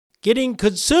getting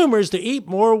consumers to eat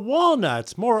more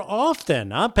walnuts more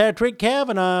often. I'm Patrick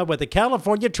Cavanaugh with the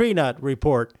California Tree Nut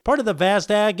Report, part of the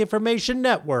Vast Ag Information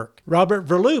Network. Robert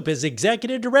Verloop is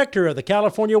Executive Director of the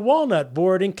California Walnut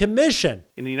Board and Commission.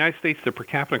 In the United States, the per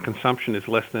capita consumption is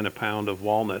less than a pound of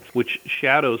walnuts, which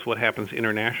shadows what happens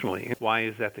internationally. Why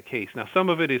is that the case? Now, some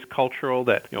of it is cultural,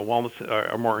 that walnuts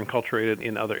are more enculturated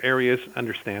in other areas.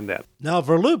 Understand that. Now,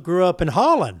 Verloop grew up in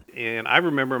Holland. And I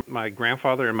remember my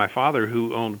grandfather and my father,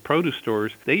 who owned produce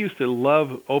stores, they used to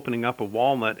love opening up a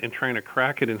walnut and trying to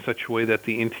crack it in such a way that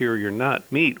the interior nut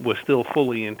meat was still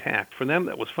fully intact. For them,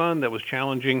 that was fun, that was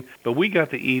challenging, but we got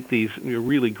to eat these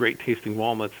really great tasting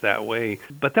walnuts that way.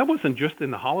 But that wasn't just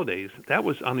in the holidays. That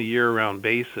was on a year-round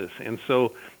basis. And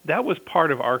so that was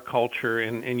part of our culture,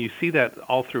 and you see that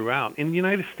all throughout. In the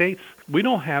United States, we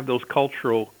don't have those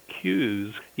cultural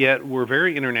cues, yet we're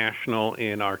very international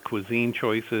in our cuisine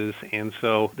choices, and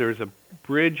so there's a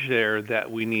bridge there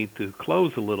that we need to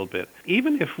close a little bit.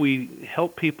 Even if we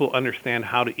help people understand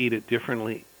how to eat it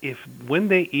differently, if when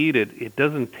they eat it, it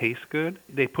doesn't taste good,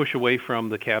 they push away from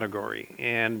the category.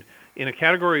 And in a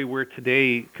category where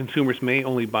today consumers may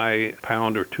only buy a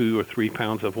pound or 2 or 3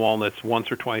 pounds of walnuts once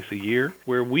or twice a year,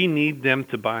 where we need them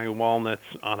to buy walnuts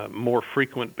on a more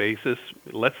frequent basis,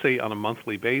 let's say on a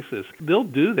monthly basis, they'll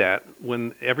do that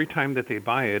when every time that they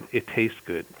buy it, it tastes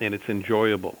good and it's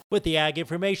enjoyable. With the Ag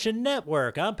Information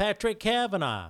Network, I'm Patrick Cavanaugh.